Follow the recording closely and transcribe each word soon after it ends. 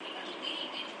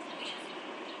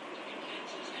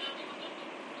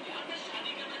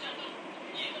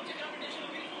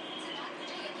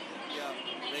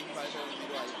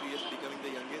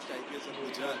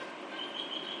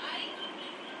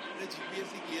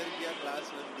Clear किया class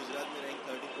 1, Gujarat में rank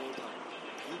 34 था.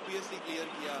 यूपीएससी क्लियर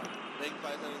किया, rank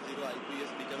 570,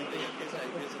 IPS, becoming the youngest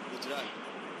IPS of Gujarat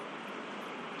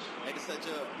at such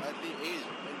a early age.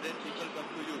 And then people come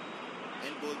to you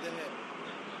and बोलते हैं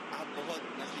आप बहुत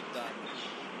नसीबदार हैं,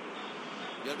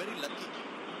 you are very lucky.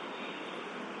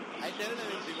 I tell them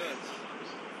in reverse,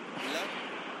 luck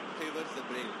favors the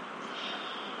brave.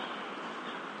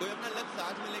 कोई अपना luck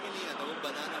साथ में लेके नहीं आता, वो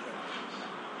बनाना पड़ता.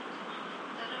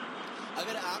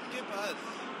 अगर आपके पास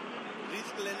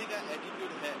रिस्क लेने का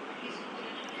एटीट्यूड है,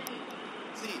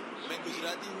 सी मैं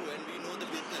गुजराती हूँ and we know the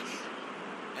business,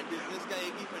 and business का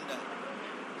एक ही फंडा है,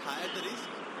 higher the risk,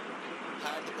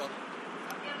 higher the profit.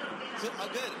 सो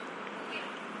अगर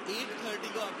 8:30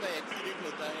 को आपका एक्सीडेंट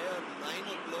होता है और 9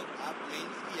 o'clock आप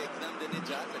मेंस की एग्जाम देने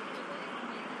जा सकते हैं,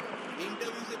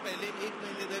 इंटरव्यू से पहले 1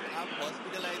 महीने तक आप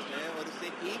हॉस्पिटलाइज हैं और उससे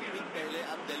 1 वीक पहले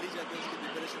आप दिल्ली जाकर उसकी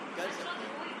प्रिपरेशन कर सकते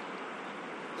हैं,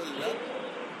 तो लक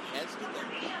हैज टू कम,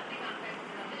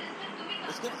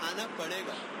 उसको आना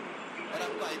पड़ेगा और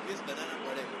आपको IPS बनाना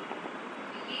पड़ेगा.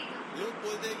 लोग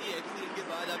बोलते हैं कि एक्सीडेंट के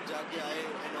बाद आप जाके आए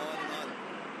एंड ऑल,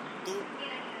 तो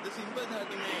द सिंपल था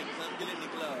कि मैं एग्जाम के लिए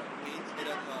निकला, मेंस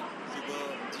मेरा था, सुबह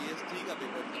GS3 का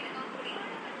पेपर था,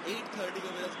 8:30 को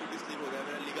मेरा स्कूटी स्लिप हो गया,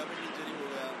 मेरा लिगामेंट इंजरी हो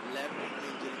गया, लेफ्ट हैंड में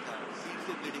इंजरी था, सीट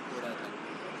से ब्लीडिंग हो रहा था.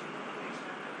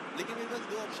 लेकिन मेरे पास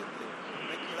 2 ऑप्शन थे.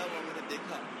 मैं खड़ा हुआ, मैंने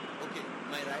देखा, okay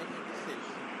my right hand is safe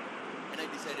and I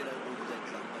decided I will go to the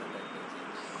exam for right hand.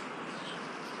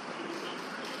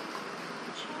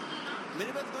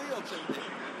 मेरे पास 2 ही ऑप्शन थे.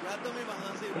 या तो मैं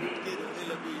वहाँ से उठ के रोने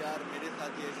लगूँ, यार मेरे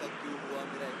साथ ये ऐसा क्यों हुआ,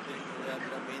 मेरा एक्सीडेंट हो गया,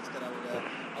 मेरा मेंस खराब हो गया,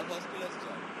 और हॉस्पिटल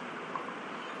जाऊँ.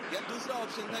 या दूसरा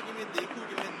ऑप्शन था कि मैं देखूं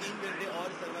कि मैं 3 घंटे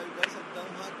और सर्वाइव कर सकता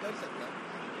हूँ. हाँ कर सकता हूँ.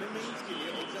 मैं मेंस के लिए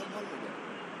एग्जाम हॉल में गया.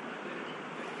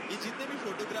 ये जितने भी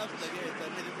फोटोग्राफ्स लगे हैं, सर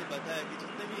ने जैसे बताया कि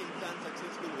जितने भी इंसान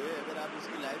सक्सेसफुल हुए, अगर आप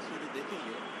उसकी लाइफ स्टोरी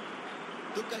देखेंगे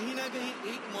तो कहीं ना कहीं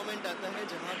एक मोमेंट आता है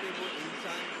जहाँ पे वो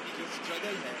इंसान की जो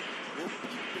स्ट्रगल है वो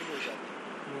पीक पे हो जाती है.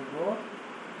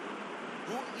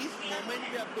 वो इस मोमेंट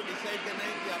पे आपको डिसाइड करना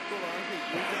है कि आपको वहाँ से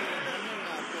यूजर लेना है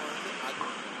या आपको वहाँ से आगे.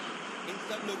 इन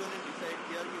सब लोगों ने डिसाइड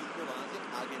किया कि उनको वहाँ से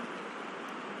आगे निकलना,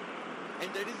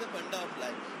 एंड दैट इज द फंडा ऑफ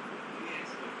लाइफ.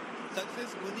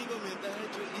 सक्सेस उन्हीं को मिलता है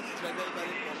जो इस स्ट्रगल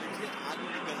वाले मोमेंट से आगे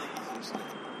निकलने की सोचते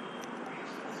हैं.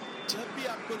 जब भी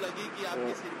आपको लगे कि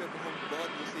आपके सिर पे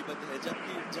बहुत मुसीबत है,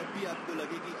 जब भी आपको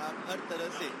लगे कि आप हर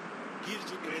तरह से गिर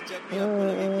चुके हैं, जब भी आपको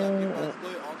लगे कि आपके पास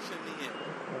कोई ऑप्शन नहीं है,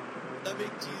 तब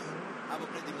एक चीज आप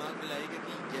अपने दिमाग में लाइएगा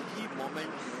कि यही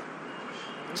मोमेंट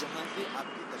है जहाँ से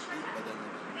आपकी तस्वीर बदलने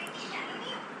वाली.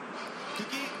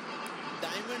 क्योंकि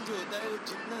डायमंड जो होता है वो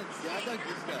जितना ज्यादा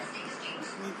गिरता है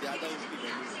उतनी ज्यादा उसकी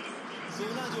वैल्यू होती है.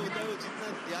 सोना जो होता है वो जितना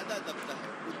ज्यादा दबता है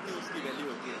उतनी उसकी वैल्यू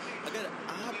होती है. अगर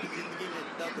आप जिंदगी में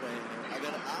दब रहे हैं,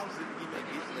 अगर आप जिंदगी में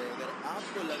घिस रहे हैं, अगर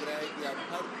आपको लग रहा है कि आप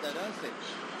हर तरह से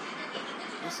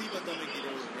मुसीबतों में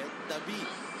गिरे हुए हैं, तभी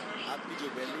आपकी जो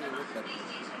वैल्यू है वो दबती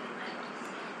है.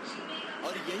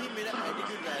 और यही मेरा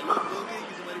एटीट्यूड रहा है. लोग बोलते हैं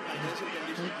कि तुम्हारी फाइनेंशियल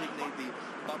कंडीशन ठीक नहीं थी,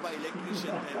 पापा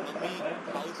इलेक्ट्रिशियन है, मम्मी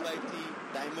हाउसवाइफ थी,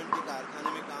 डायमंड के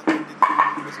कारखाने में काम करती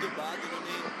थी, उसके बाद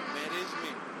उन्होंने मैरिज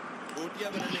में रोटियां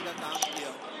बनाने का काम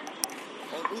किया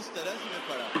और उस तरह से मैं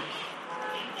पढ़ा.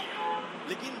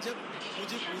 लेकिन जब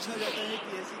मुझे पूछा जाता है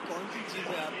कि ऐसी कौन सी चीज़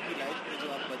है आपकी लाइफ में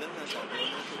जो आप बदलना चाहते हो,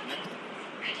 मैं तो नहीं,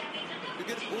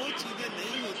 क्योंकि वो चीज़ें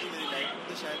नहीं होती मेरी लाइफ में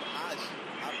तो शायद आज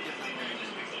आपके सामने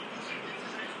नहीं.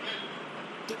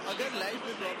 तो अगर लाइफ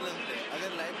में प्रॉब्लम है,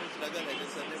 अगर लाइफ में स्ट्रगल है,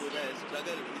 जैसे सर ने बोला है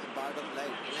struggle is part of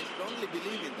life, I strongly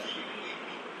believe in that.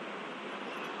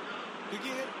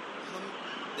 क्योंकि हम